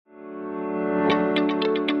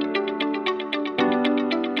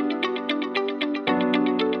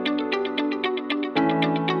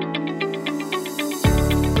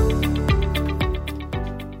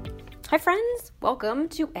welcome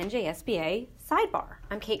to NJSBA Sidebar.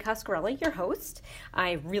 I'm Kate Coscarelli, your host.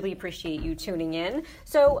 I really appreciate you tuning in.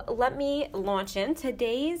 So let me launch in.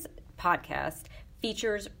 Today's podcast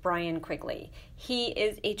features Brian Quigley. He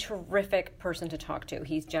is a terrific person to talk to.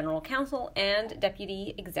 He's general counsel and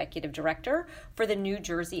deputy executive director for the New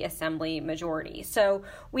Jersey Assembly Majority. So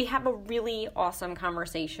we have a really awesome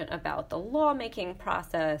conversation about the lawmaking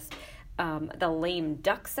process, the lame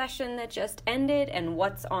duck session that just ended, and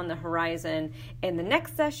what's on the horizon in the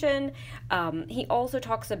next session. He also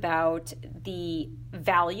talks about the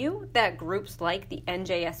value that groups like the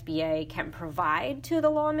NJSBA can provide to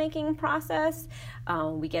the lawmaking process.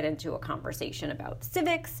 We get into a conversation about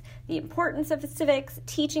civics, the importance of civics,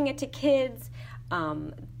 teaching it to kids,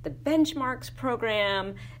 the benchmarks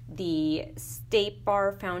program, the State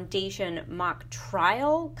Bar Foundation mock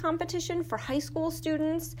trial competition for high school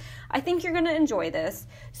students. I think you're going to enjoy this,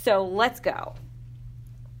 so let's go.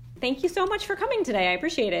 Thank you so much for coming today. I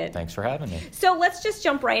appreciate it. Thanks for having me. So let's just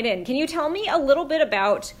jump right in. Can you tell me a little bit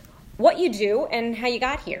about what you do and how you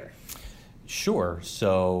got here? Sure.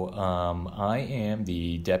 So I am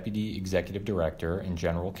the Deputy Executive Director and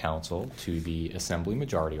General Counsel to the Assembly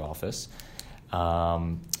Majority Office.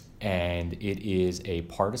 And it is a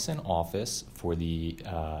partisan office for the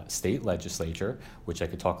state legislature, which I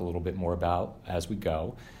could talk a little bit more about as we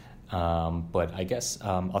go. But I guess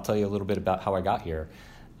I'll tell you a little bit about how I got here.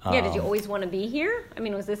 Did you always want to be here? I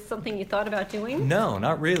mean, was this something you thought about doing? No,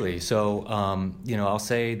 not really. So, I'll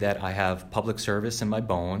say that I have public service in my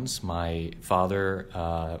bones. My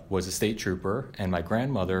father was a state trooper, and my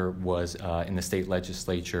grandmother was in the state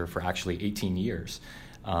legislature for actually 18 years.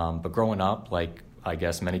 But growing up, like I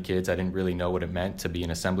guess many kids, I didn't really know what it meant to be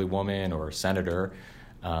an assemblywoman or a senator.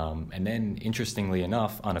 And then, interestingly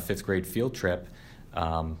enough, on a fifth grade field trip,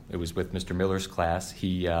 it was with Mr. Miller's class.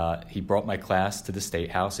 He brought my class to the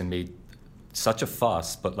State House and made such a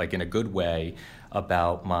fuss, but like in a good way,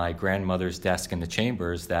 about my grandmother's desk in the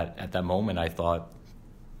chambers that at that moment I thought,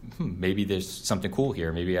 maybe there's something cool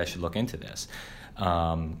here. Maybe I should look into this.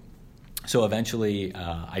 So eventually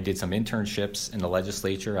I did some internships in the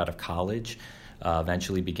legislature out of college,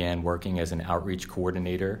 eventually began working as an outreach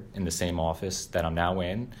coordinator in the same office that I'm now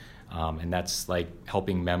in. And that's like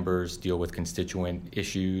helping members deal with constituent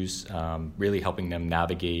issues, really helping them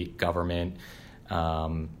navigate government,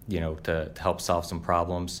 to help solve some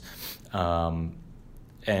problems.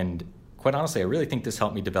 And quite honestly, I really think this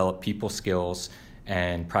helped me develop people skills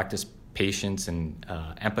and practice patience and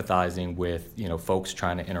empathizing with, folks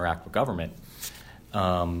trying to interact with government.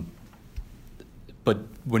 But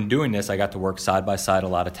when doing this, I got to work side by side a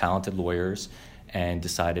lot of talented lawyers and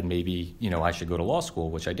decided maybe, I should go to law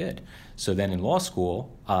school, which I did. So then in law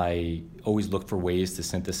school, I always looked for ways to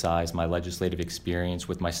synthesize my legislative experience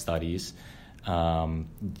with my studies.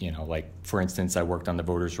 Like, for instance, I worked on the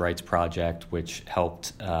Voters' Rights Project, which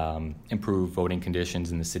helped improve voting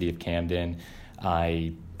conditions in the city of Camden.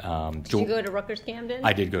 Did you go to Rutgers Camden?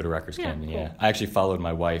 I did go to Rutgers Camden, cool. yeah. I actually followed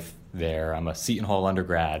my wife there. I'm a Seton Hall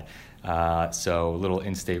undergrad, so a little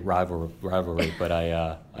in-state rivalry, but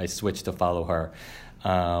I switched to follow her.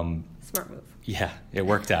 Smart move. Yeah, it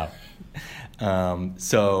worked out.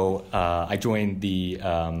 So I joined the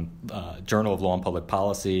Journal of Law and Public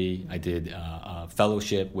Policy. I did a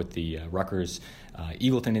fellowship with the Rutgers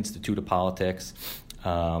Eagleton Institute of Politics,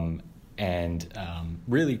 and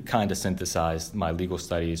really kind of synthesized my legal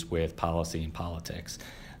studies with policy and politics.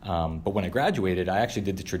 But when I graduated, I actually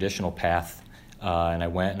did the traditional path, and I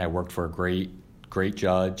went and I worked for a great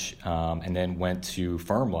judge, and then went to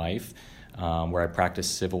firm life, where I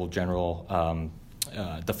practiced civil general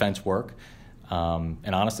defense work.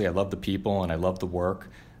 And honestly, I love the people and I love the work,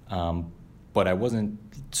 but I wasn't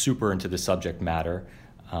super into the subject matter.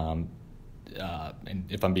 And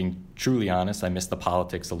if I'm being truly honest, I missed the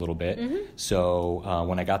politics a little bit. Mm-hmm. So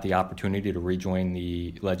when I got the opportunity to rejoin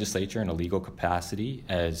the legislature in a legal capacity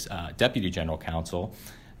as deputy general counsel,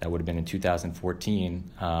 that would have been in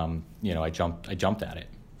 2014. I jumped at it.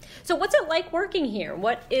 So what's it like working here?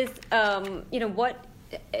 What is,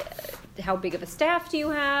 how big of a staff do you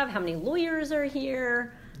have? How many lawyers are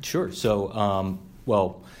here? Sure. So,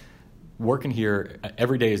 working here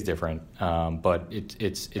every day is different, but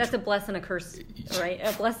it's that's a blessing and a curse, right?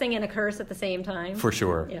 A blessing and a curse at the same time. For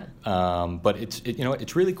sure. Yeah. But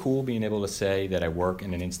it's really cool being able to say that I work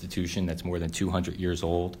in an institution that's more than 200 years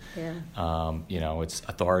old. Yeah. Its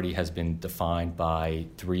authority has been defined by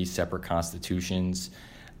 3 separate constitutions.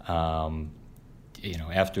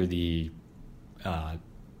 After the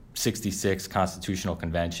 66 Constitutional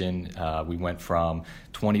Convention. We went from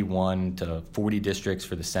 21 to 40 districts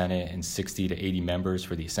for the Senate and 60 to 80 members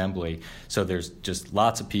for the Assembly. So there's just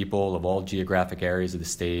lots of people of all geographic areas of the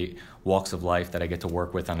state, walks of life that I get to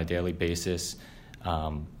work with on a daily basis.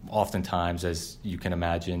 Oftentimes, as you can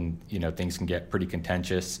imagine, things can get pretty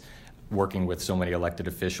contentious working with so many elected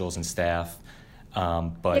officials and staff.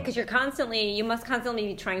 Because you must constantly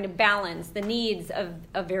be trying to balance the needs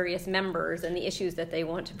of various members and the issues that they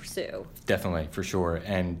want to pursue. Definitely, for sure.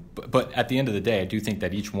 But at the end of the day, I do think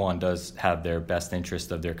that each one does have their best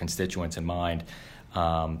interest of their constituents in mind.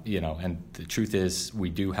 And the truth is, we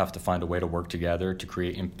do have to find a way to work together to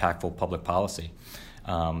create impactful public policy.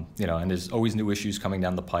 And there's always new issues coming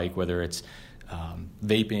down the pike, whether it's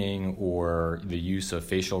vaping or the use of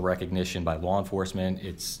facial recognition by law enforcement.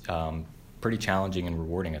 It's pretty challenging and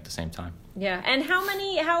rewarding at the same time. Yeah, and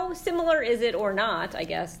how similar is it or not, I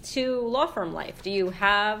guess, to law firm life? Do you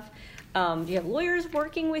have lawyers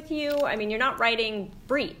working with you? I mean, you're not writing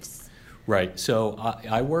briefs. Right. So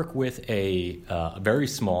I work with a very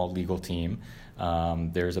small legal team.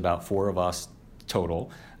 There's about 4 of us total,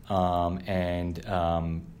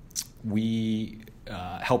 and we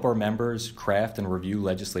help our members craft and review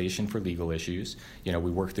legislation for legal issues. We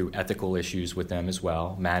work through ethical issues with them as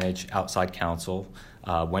well, manage outside counsel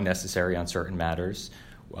when necessary on certain matters.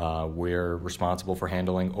 We're responsible for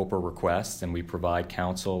handling OPRA requests, and we provide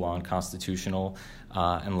counsel on constitutional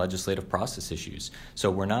and legislative process issues. So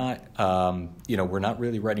we're not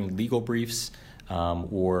really writing legal briefs,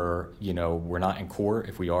 or we're not in court.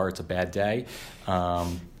 If we are, it's a bad day.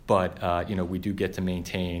 But we do get to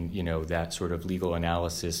maintain, that sort of legal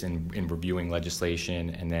analysis in reviewing legislation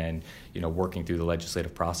and then, working through the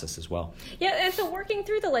legislative process as well. Yeah, and so working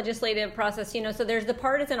through the legislative process, so there's the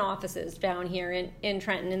partisan offices down here in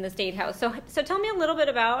Trenton in the State House. So tell me a little bit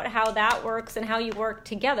about how that works and how you work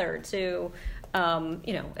together to,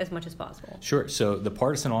 as much as possible. Sure. So the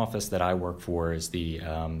partisan office that I work for is the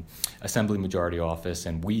Assembly Majority Office,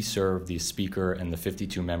 and we serve the Speaker and the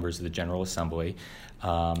 52 members of the General Assembly.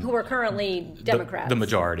 Who are currently Democrats. The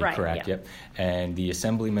majority, right, correct, yeah. Yep. And the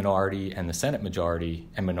Assembly Minority and the Senate Majority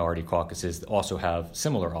and Minority caucuses also have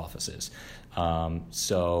similar offices. And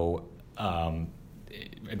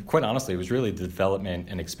quite honestly, it was really the development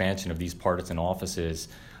and expansion of these partisan offices,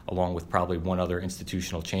 along with probably one other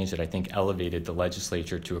institutional change that I think elevated the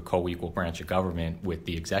legislature to a co-equal branch of government with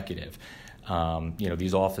the executive.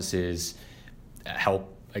 These offices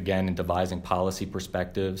help, again, in devising policy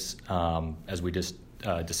perspectives, as we just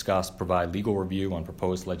discussed, provide legal review on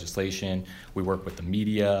proposed legislation. We work with the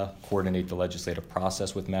media, coordinate the legislative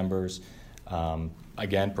process with members,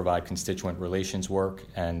 again, provide constituent relations work,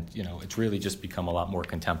 and, it's really just become a lot more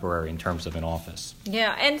contemporary in terms of an office.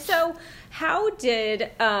 Yeah, and so how did...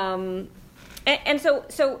 So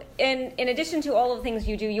in addition to all of the things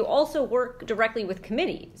you do, you also work directly with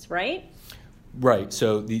committees, right? Right.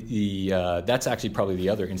 So that's actually probably the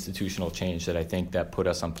other institutional change that I think that put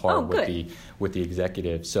us on par with the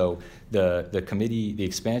executive. So the committee, the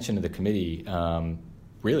expansion of the committee,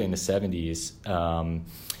 really in the 70s,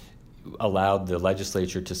 allowed the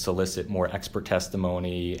legislature to solicit more expert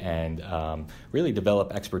testimony and really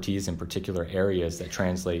develop expertise in particular areas that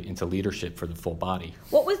translate into leadership for the full body.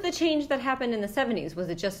 What was the change that happened in the 70s? Was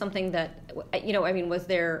it just something that, was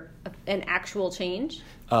there an actual change?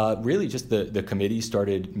 Really just the committees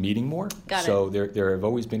started meeting more. Got it. So there have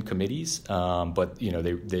always been committees, but,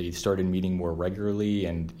 they started meeting more regularly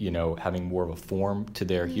and, having more of a form to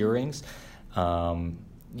their hearings.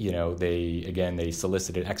 They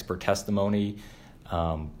solicited expert testimony.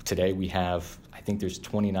 Today we have, I think there's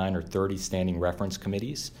 29 or 30 standing reference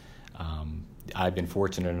committees. I've been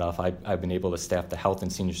fortunate enough, I've been able to staff the Health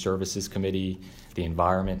and Senior Services Committee, the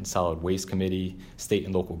Environment and Solid Waste Committee, State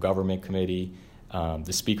and Local Government Committee.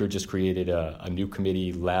 The Speaker just created a new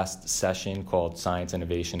committee last session called Science,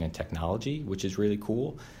 Innovation, and Technology, which is really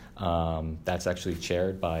cool. That's actually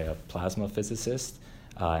chaired by a plasma physicist.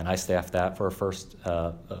 And I staffed that for first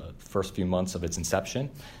few months of its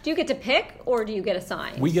inception. Do you get to pick, or do you get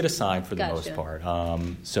assigned? We get assigned for the Gotcha. most part.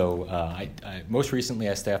 I most recently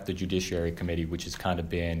I staffed the Judiciary Committee, which has kind of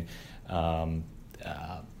been a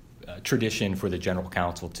tradition for the General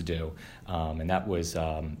Counsel to do, and that was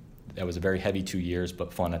a very heavy 2 years,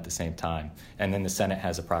 but fun at the same time. And then the Senate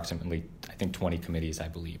has approximately, I think, 20 committees, I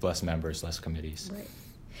believe, less members, less committees. Right.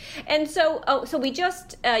 And so we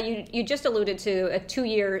just you just alluded to a two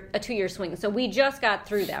year swing. So we just got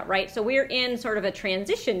through that, right? So we're in sort of a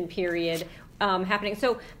transition period happening.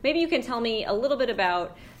 So maybe you can tell me a little bit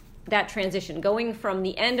about that transition, going from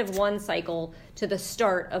the end of one cycle to the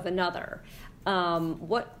start of another.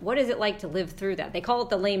 What is it like to live through that? They call it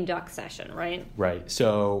the lame duck session, right? Right.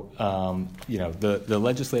 So, the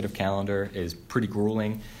legislative calendar is pretty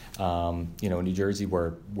grueling. In New Jersey,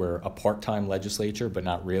 we're a part-time legislature, but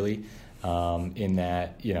not really, in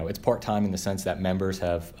that, it's part-time in the sense that members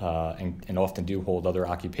have and often do hold other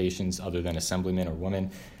occupations other than assemblyman or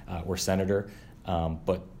woman or senator.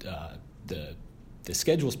 But the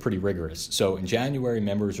schedule is pretty rigorous. So in January,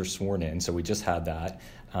 members are sworn in. So we just had that.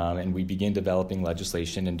 And we begin developing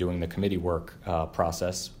legislation and doing the committee work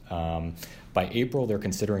process. By April, they're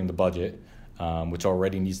considering the budget, which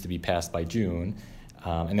already needs to be passed by June.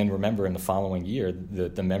 And then remember, in the following year,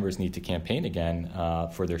 the members need to campaign again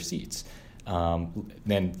for their seats.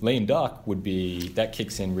 Then lame duck would be, that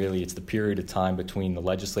kicks in really, it's the period of time between the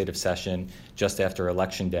legislative session just after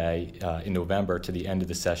Election Day in November to the end of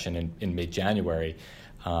the session in mid-January.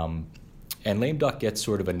 And lame duck gets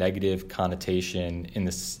sort of a negative connotation in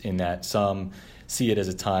that some see it as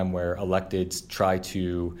a time where electeds try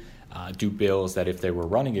to do bills that if they were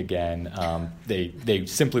running again, they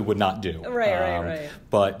simply would not do. Right.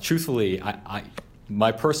 But truthfully,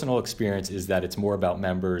 my personal experience is that it's more about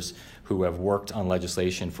members who have worked on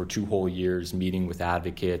legislation for 2 whole years, meeting with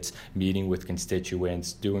advocates, meeting with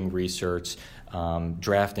constituents, doing research,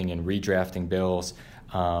 drafting and redrafting bills,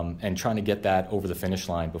 and trying to get that over the finish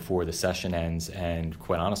line before the session ends. And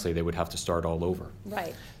quite honestly, they would have to start all over.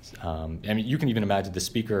 Right. You can even imagine the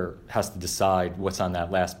speaker has to decide what's on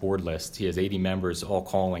that last board list. He has 80 members all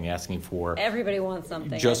calling, asking for everybody wants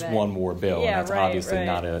something. Just one more bill. Yeah, and that's obviously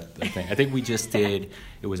not a thing. I think we just did,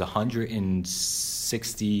 it was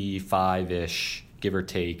 165-ish, give or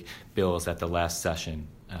take, bills at the last session.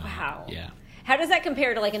 Wow. Yeah. How does that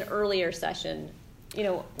compare to like an earlier session?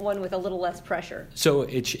 One with a little less pressure. So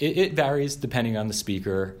it varies depending on the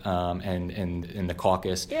speaker and the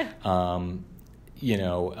caucus. Yeah.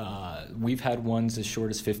 We've had ones as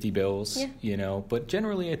short as 50 bills. Yeah. But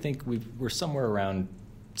generally I think we're somewhere around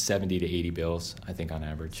 70 to 80 bills, I think, on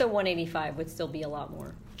average. So 185 would still be a lot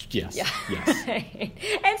more. Yes. Yeah. Yes.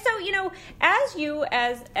 And so,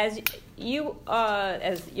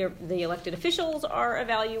 as the elected officials are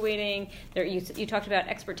evaluating, you talked about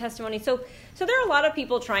expert testimony. So there are a lot of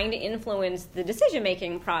people trying to influence the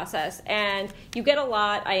decision-making process, and you get a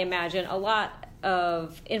lot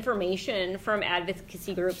of information from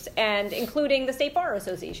advocacy groups, and including the State Bar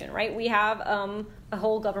Association, right? We have a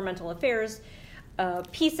whole governmental affairs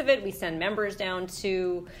piece of it. We send members down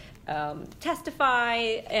to testify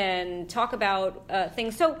and talk about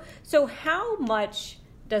things. So how much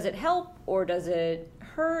does it help, or does it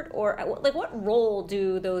hurt, or what role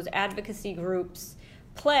do those advocacy groups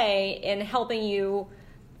play in helping you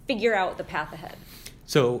figure out the path ahead?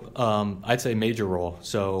 So I'd say major role.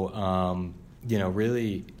 So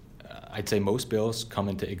really, I'd say most bills come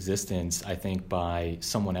into existence, I think, by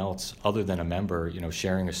someone else other than a member,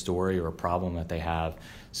 sharing a story or a problem that they have.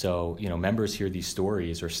 So, members hear these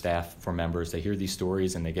stories, or staff for members, they hear these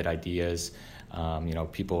stories and they get ideas.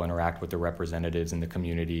 People interact with their representatives in the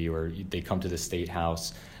community, or they come to the State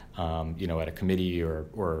House, at a committee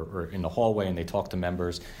or in the hallway, and they talk to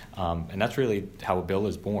members. And that's really how a bill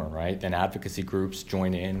is born, right? Then advocacy groups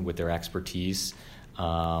join in with their expertise,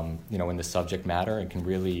 in the subject matter, and can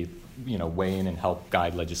really, weigh in and help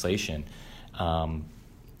guide legislation.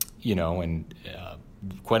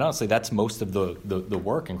 Quite honestly, that's most of the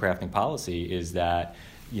work in crafting policy, is that,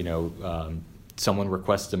 someone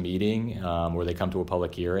requests a meeting, or they come to a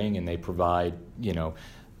public hearing and they provide,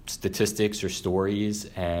 statistics or stories,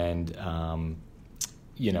 and,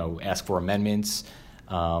 ask for amendments,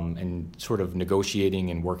 and sort of negotiating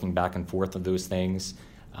and working back and forth of those things.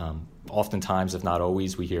 Oftentimes, if not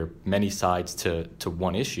always, we hear many sides to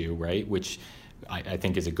one issue, right, which I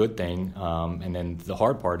think is a good thing. And then the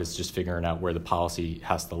hard part is just figuring out where the policy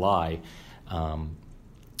has to lie.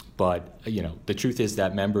 But the truth is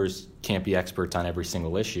that members can't be experts on every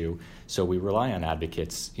single issue, so we rely on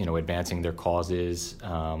advocates, advancing their causes,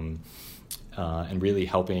 and really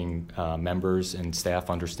helping members and staff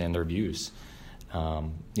understand their views.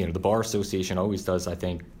 The Bar Association always does, I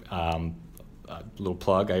think, a little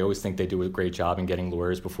plug, I always think they do a great job in getting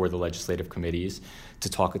lawyers before the legislative committees to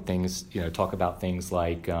talk about things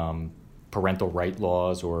like parental right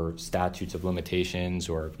laws or statutes of limitations,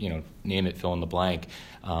 or, name it, fill in the blank.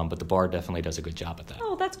 But the Bar definitely does a good job at that.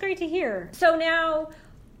 Oh, that's great to hear. So now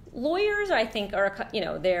lawyers, I think, are,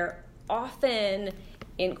 they're often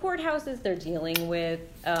in courthouses, they're dealing with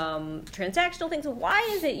transactional things. Why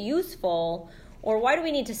is it useful, or why do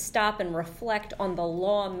we need to stop and reflect on the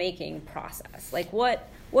lawmaking process? Like, what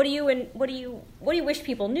what do you wish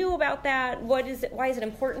people knew about that? Why is it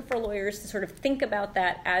important for lawyers to sort of think about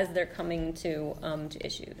that as they're coming to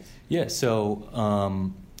issues? Yeah, so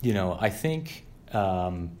I think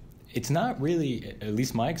it's not really, at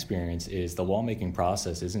least my experience is the lawmaking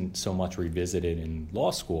process isn't so much revisited in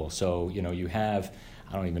law school. So you have,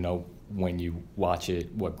 I don't even know when you watch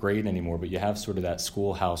it what grade anymore, but you have sort of that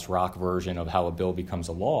schoolhouse rock version of how a bill becomes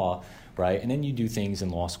a law, right? And then you do things in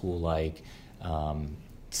law school like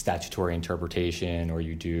statutory interpretation, or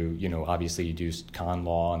you do, obviously you do con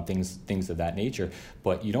law and things of that nature,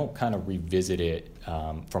 but you don't kind of revisit it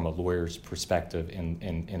from a lawyer's perspective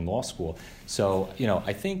in law school. So,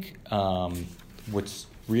 I think what's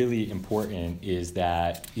really important is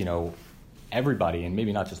that, everybody, and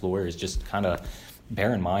maybe not just lawyers, just kind of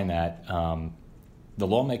bear in mind that the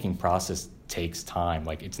lawmaking process takes time.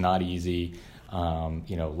 Like, it's not easy.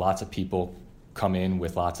 Lots of people come in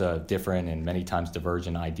with lots of different and many times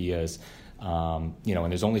divergent ideas, and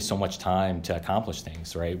there's only so much time to accomplish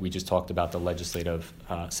things, right? We just talked about the legislative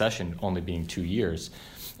session only being 2 years.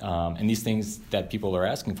 And these things that people are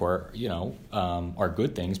asking for, are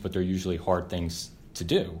good things, but they're usually hard things to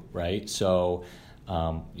do, right? So,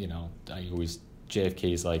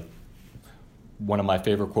 JFK is like, one of my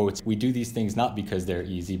favorite quotes, we do these things not because they're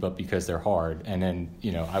easy, but because they're hard. And then,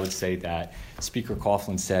 I would say that Speaker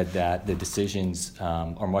Coughlin said that the decisions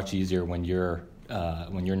are much easier when you're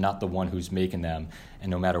not the one who's making them. And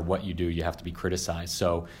no matter what you do, you have to be criticized.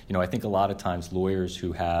 So, I think a lot of times lawyers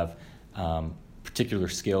who have particular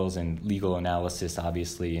skills in legal analysis,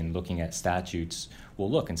 obviously, and looking at statutes will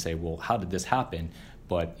look and say, well, how did this happen?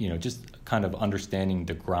 But, just kind of understanding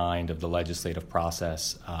the grind of the legislative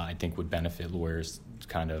process, I think would benefit lawyers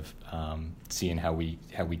kind of seeing how we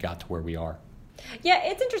got to where we are. Yeah,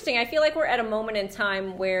 it's interesting. I feel like we're at a moment in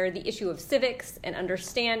time where the issue of civics and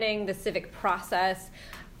understanding the civic process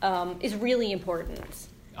is really important.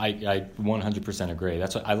 I 100% agree.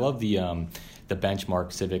 That's what I love the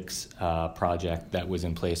benchmark civics project that was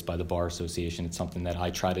in place by the Bar Association. It's something that I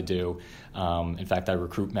try to do. In fact, I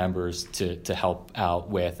recruit members to help out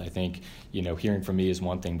with. I think, hearing from me is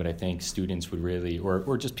one thing, but I think students would really,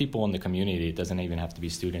 or just people in the community, it doesn't even have to be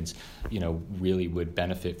students, really would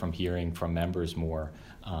benefit from hearing from members more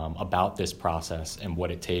about this process and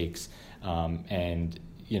what it takes. And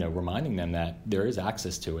reminding them that there is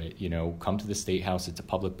access to it. Come to the State House. It's a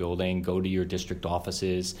public building. Go to your district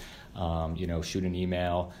offices. Shoot an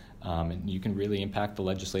email, and you can really impact the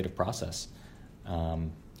legislative process.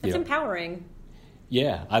 It's empowering.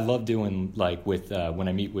 Yeah, I love doing when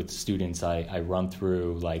I meet with students, I run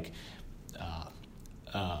through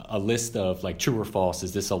a list of true or false.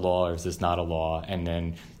 Is this a law or is this not a law? And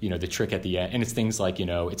then the trick at the end, and it's things like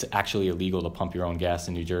it's actually illegal to pump your own gas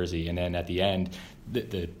in New Jersey. And then at the end,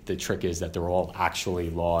 the trick is that they're all actually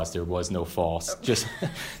laws. There was no false. Just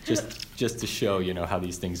to show how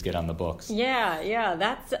these things get on the books. Yeah,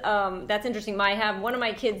 that's interesting. I have one of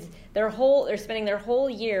my kids. They're spending their whole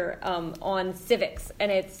year on civics, and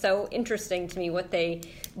it's so interesting to me what they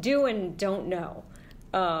do and don't know.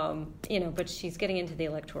 But she's getting into the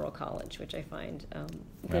Electoral College, which I find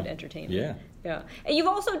good entertainment. Yeah. And you've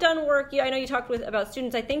also done work. I know you talked about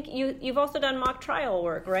students. I think you've also done mock trial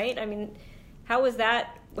work, right? I mean, how has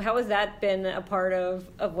that been a part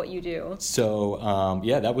of what you do? So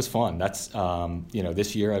that was fun. That's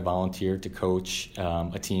this year I volunteered to coach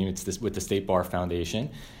a team. It's with the State Bar Foundation.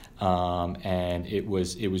 And it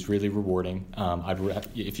was really rewarding.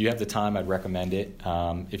 If you have the time, I'd recommend it.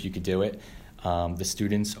 If you could do it. The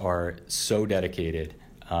students are so dedicated,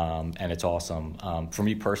 and it's awesome. For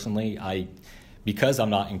me personally, because I'm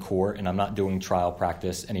not in court and I'm not doing trial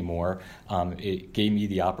practice anymore, it gave me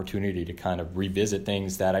the opportunity to kind of revisit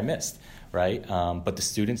things that I missed, right? But the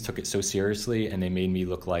students took it so seriously, and they made me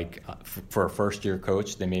look like, for a first-year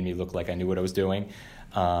coach, they made me look like I knew what I was doing.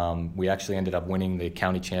 We actually ended up winning the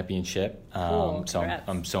county championship, cool. So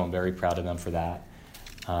I'm very proud of them for that.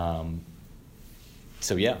 Yeah.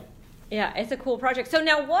 Yeah, it's a cool project. So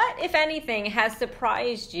now what, if anything, has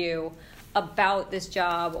surprised you about this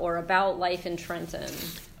job or about life in Trenton?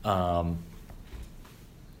 So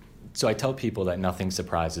I tell people that nothing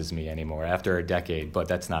surprises me anymore after a decade, but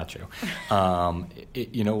that's not true.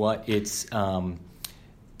 You know what? It's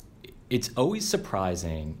always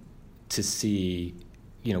surprising to see,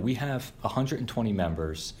 we have 120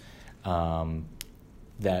 members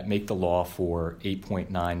that make the law for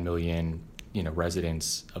 8.9 million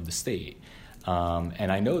residents of the state.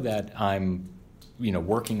 And I know that I'm,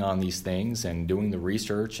 working on these things and doing the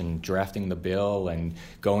research and drafting the bill and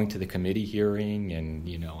going to the committee hearing and,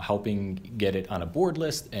 helping get it on a board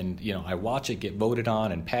list. And, I watch it get voted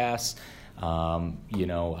on and pass.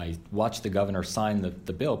 I watched the governor sign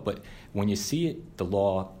the bill, but when you see it, the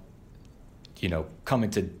law, come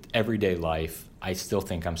into everyday life, I still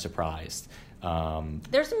think I'm surprised.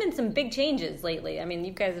 There's been some big changes lately. I mean,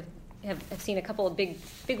 you guys have seen a couple of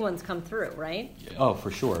big ones come through, right? Oh,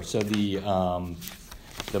 for sure. So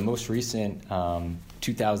the most recent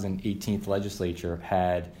 2018 legislature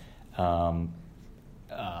had a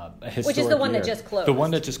historic which is the one year. that just closed. The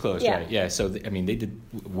one that just closed, yeah. Right? Yeah. So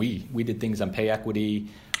we did things on pay equity,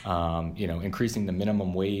 increasing the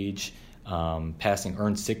minimum wage, passing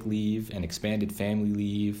earned sick leave and expanded family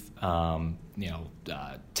leave,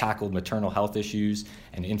 tackled maternal health issues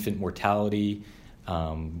and infant mortality,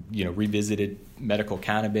 revisited medical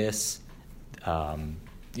cannabis,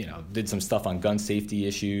 did some stuff on gun safety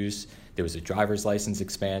issues. There was a driver's license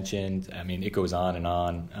expansion. I mean, it goes on and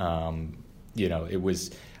on.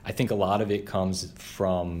 I think a lot of it comes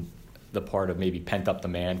from the part of maybe pent up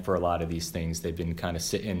demand for a lot of these things. They've been kind of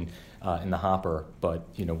sitting in the hopper, but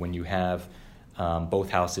when you have both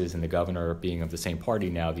houses and the governor being of the same party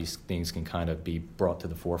now, these things can kind of be brought to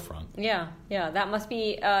the forefront. Yeah, that must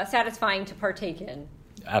be satisfying to partake in.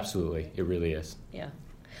 Absolutely, it really is. Yeah.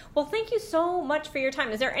 Well, thank you so much for your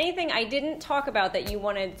time. Is there anything I didn't talk about that you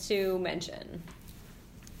wanted to mention?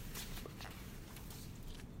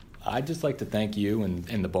 I'd just like to thank you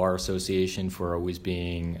and the Bar Association for always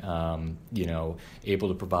being, able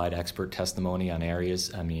to provide expert testimony on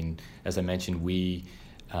areas. I mean, as I mentioned,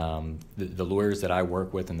 the lawyers that I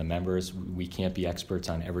work with and the members, we can't be experts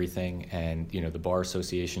on everything. And, the Bar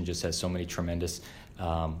Association just has so many tremendous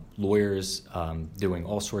lawyers doing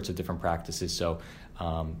all sorts of different practices. So,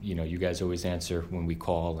 you guys always answer when we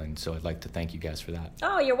call, and so I'd like to thank you guys for that.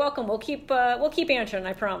 Oh, you're welcome. We'll keep answering,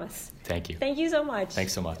 I promise. Thank you. Thank you so much.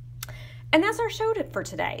 Thanks so much. And that's our show for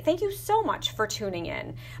today. Thank you so much for tuning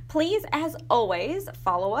in. Please, as always,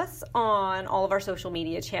 follow us on all of our social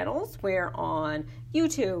media channels. We're on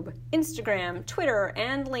YouTube, Instagram, Twitter,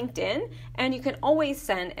 and LinkedIn. And you can always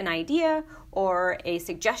send an idea or a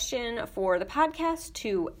suggestion for the podcast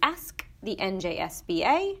to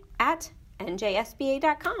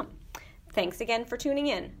askthenjsba@njsba.com. Thanks again for tuning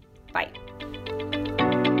in. Bye.